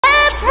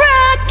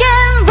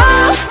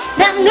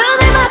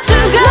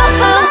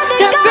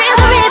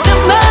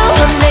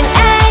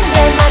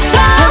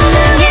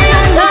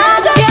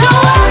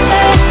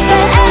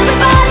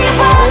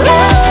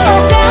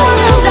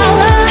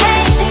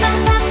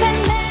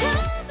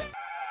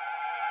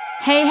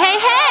Hey, hey,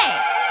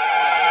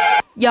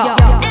 hey! Yo.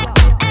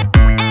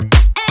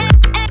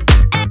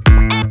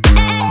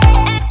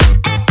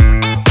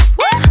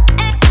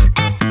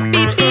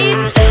 Beep, beep.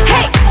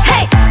 Hey,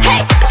 hey,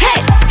 hey, hey,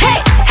 hey,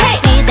 hey.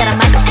 See that I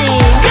might see.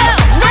 Go,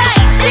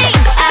 rising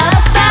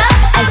above.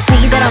 I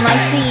see that I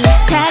might see.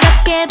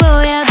 차갑게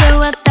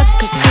보여도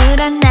어떻게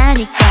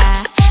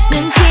쿨하나니까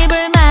눈치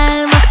볼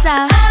마음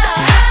없어.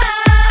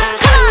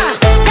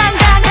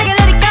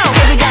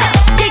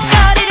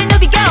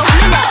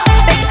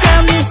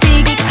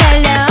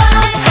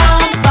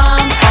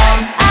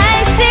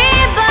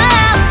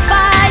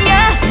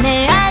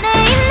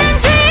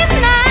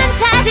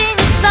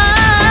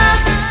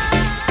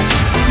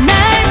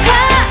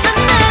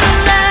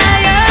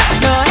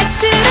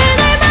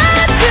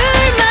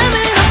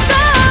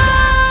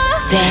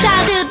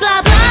 다들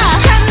blah blah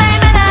참 말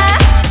많아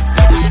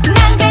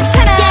난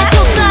괜찮아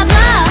계속 blah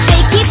blah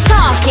They keep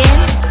talking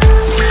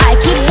I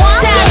keep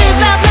walking 다들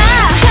blah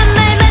blah 참 말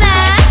많아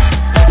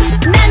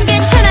난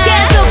괜찮아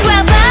계속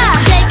blah blah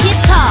They keep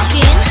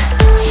talking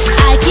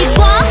I keep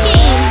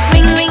walking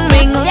Ring ring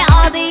ring 울려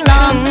all day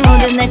long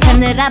모든 날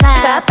찾느라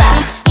바빠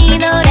이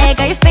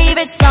노래가 your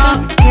favorite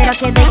song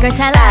그렇게 될 걸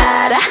잘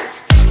알아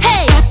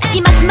Hey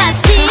이 맛은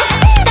마치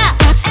딱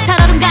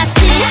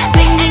살얼음같이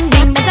ring ring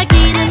ring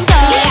반짝이는 거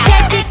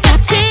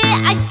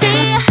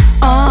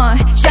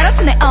Shout out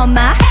to 내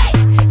엄마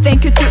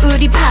Thank you to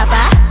우리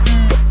파파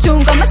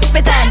좋은 것만 쏙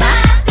빼닮아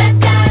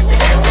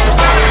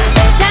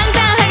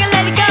당당하게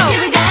let it go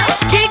Here we go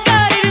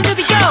길거리를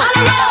누비고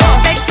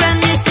Background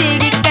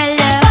music이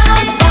깔려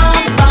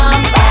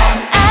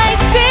I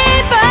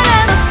see but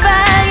I'm on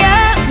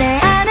fire 내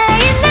안에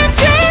있는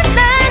dream 난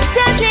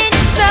자신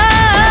있어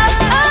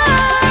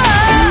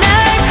날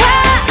봐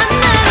I'm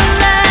not a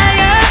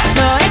liar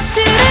너의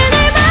틀을 날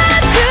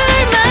맞출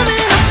맘은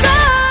없어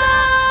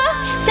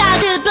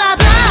다들 blah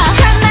blah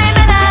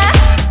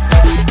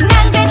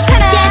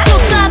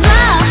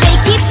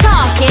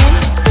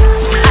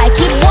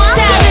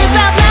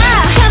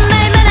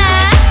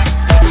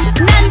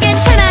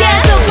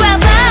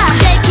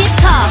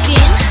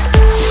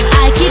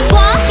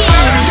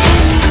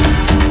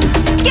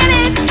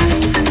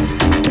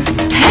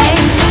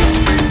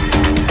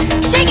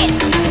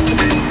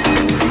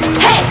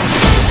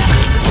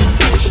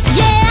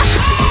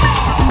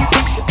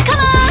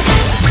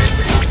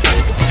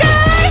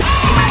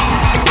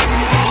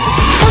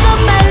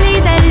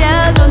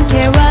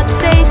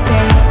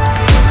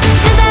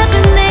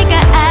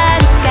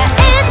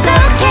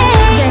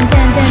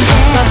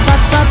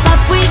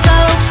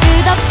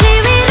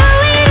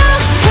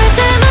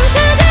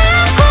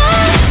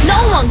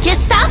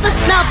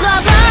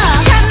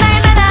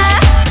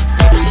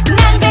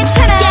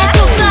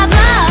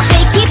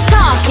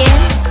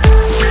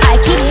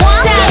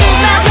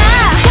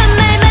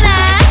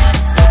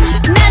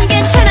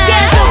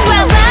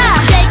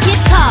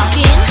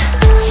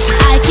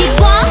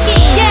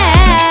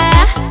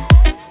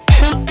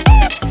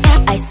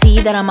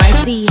that I might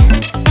see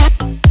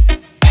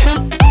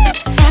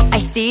I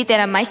see that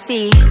I might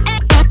see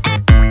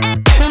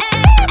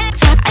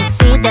I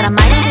see that I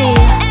might see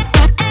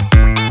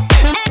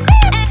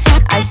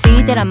I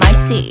see that I might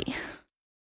see